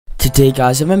Today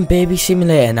guys, I'm in Baby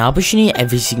Simulator and I'll be showing you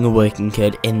every single working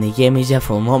code in the game. Is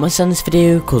for not miss on this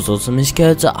video because all of these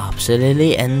codes are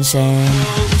absolutely insane.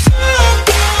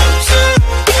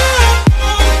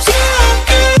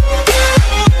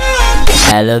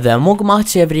 Hello there and welcome back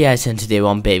to every video guys, and today we're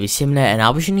on Baby Simulator and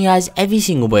I'll be showing you guys every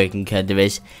single working code there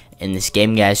is in this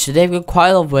game guys. So they've got quite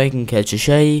a lot of working codes to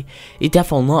show you. You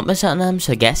definitely not miss out on them,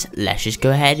 so I guess let's just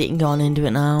go ahead and go on into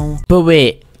it now. But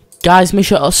wait, guys, make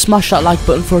sure to smash that like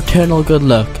button for eternal good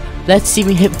luck. Let's see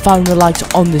me hit 500 likes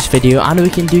on this video. I know we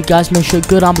can do, guys. Make sure to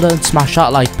go down below and smash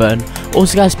that like button.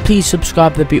 Also guys, please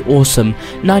subscribe, that'd be awesome.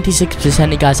 96%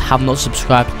 of you guys have not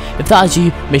subscribed. If that is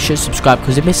you, make sure to subscribe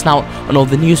because you're missing out on all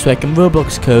the news work and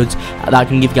Roblox codes that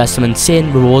can give you guys some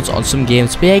insane rewards on some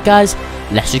games. But yeah guys,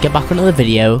 let's just get back onto the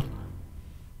video.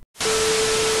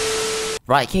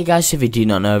 Right, okay guys, so if you do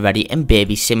not know already, in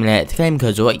Baby Simulator, the claim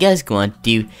codes, what you guys are going to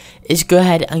do is go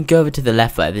ahead and go over to the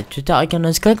left where the Twitter icon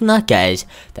is, click on that guys,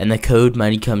 then the code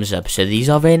menu comes up. So these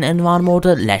are in random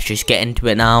order, let's just get into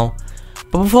it now.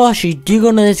 But before I actually do go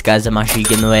into this guys, I'm actually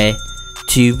giving away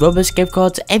 2 Roblox gift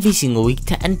cards every single week.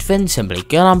 To enter in, simply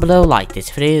go down below, like this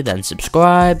video, then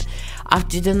subscribe.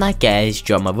 After you've done that guys,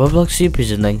 join my Roblox Super,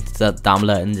 there's a link to that down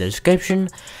below in the description.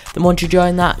 Then once you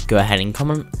join that, go ahead and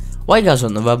comment what you guys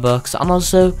want the Roblox, and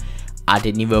also add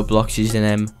any Roblox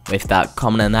username with that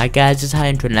comment in that guys. Is how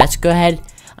intro. Let's go ahead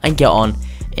and get on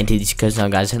into these codes now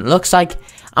guys, and it looks like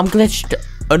I'm glitched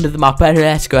under the map, but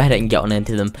let's go ahead and get on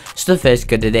into them. So the first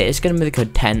code today is going to be the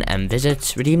code 10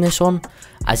 visits. Redeem this one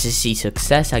as you see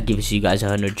success. That gives you guys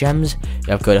 100 gems.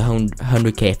 You have code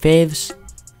 100k faves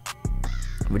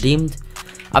redeemed.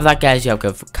 After that guys, you have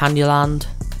code for Candyland,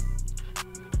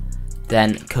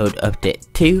 then code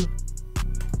update 2.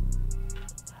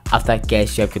 After that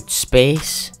guys, you have code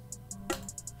space,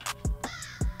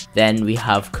 then we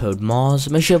have code Mars.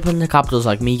 Make sure you put in the capitals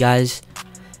like me guys.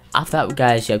 After that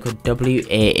guys, you have code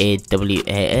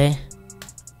WAAWAA,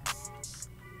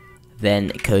 then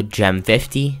code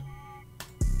gem50,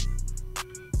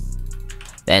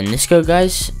 then this code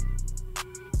guys.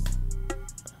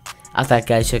 After that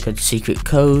guys, you have code secret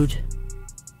code,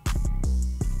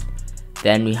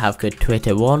 then we have code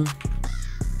Twitter1,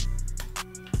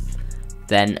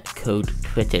 then code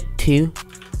Twitter 2.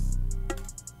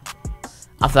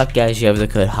 After that guys, you have the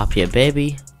code happier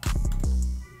baby,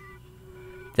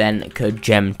 then code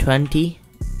gem20.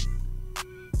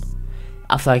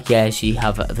 After that guys, you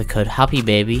have the code happy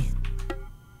baby,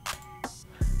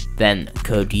 then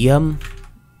code yum.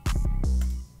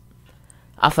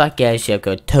 After that guys, you have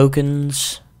code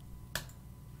tokens,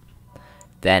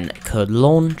 then code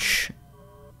launch,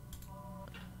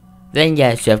 then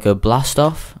guys, you have code blast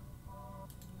off.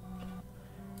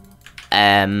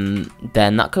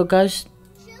 Then that code guys.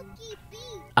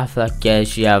 After that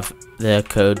guys, you have the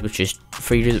code which is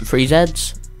 3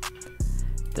 Zs.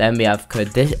 Then we have code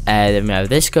this. Then we have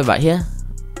this code right here.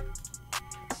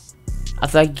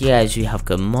 After that guys, we have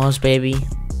code Mars baby.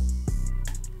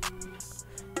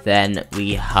 Then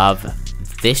we have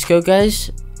this code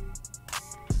guys.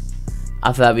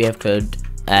 After that we have code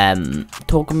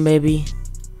token baby.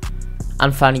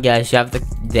 And finally guys, you have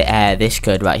this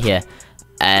code right here.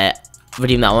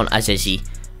 Redeem that one. As I see,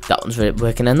 that one's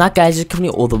working, and that guys is currently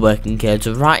all the working codes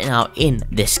right now in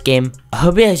this game. I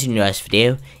hope you guys enjoyed this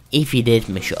video. If you did,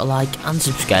 make sure to like and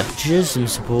subscribe to show some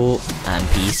support, and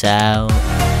peace out.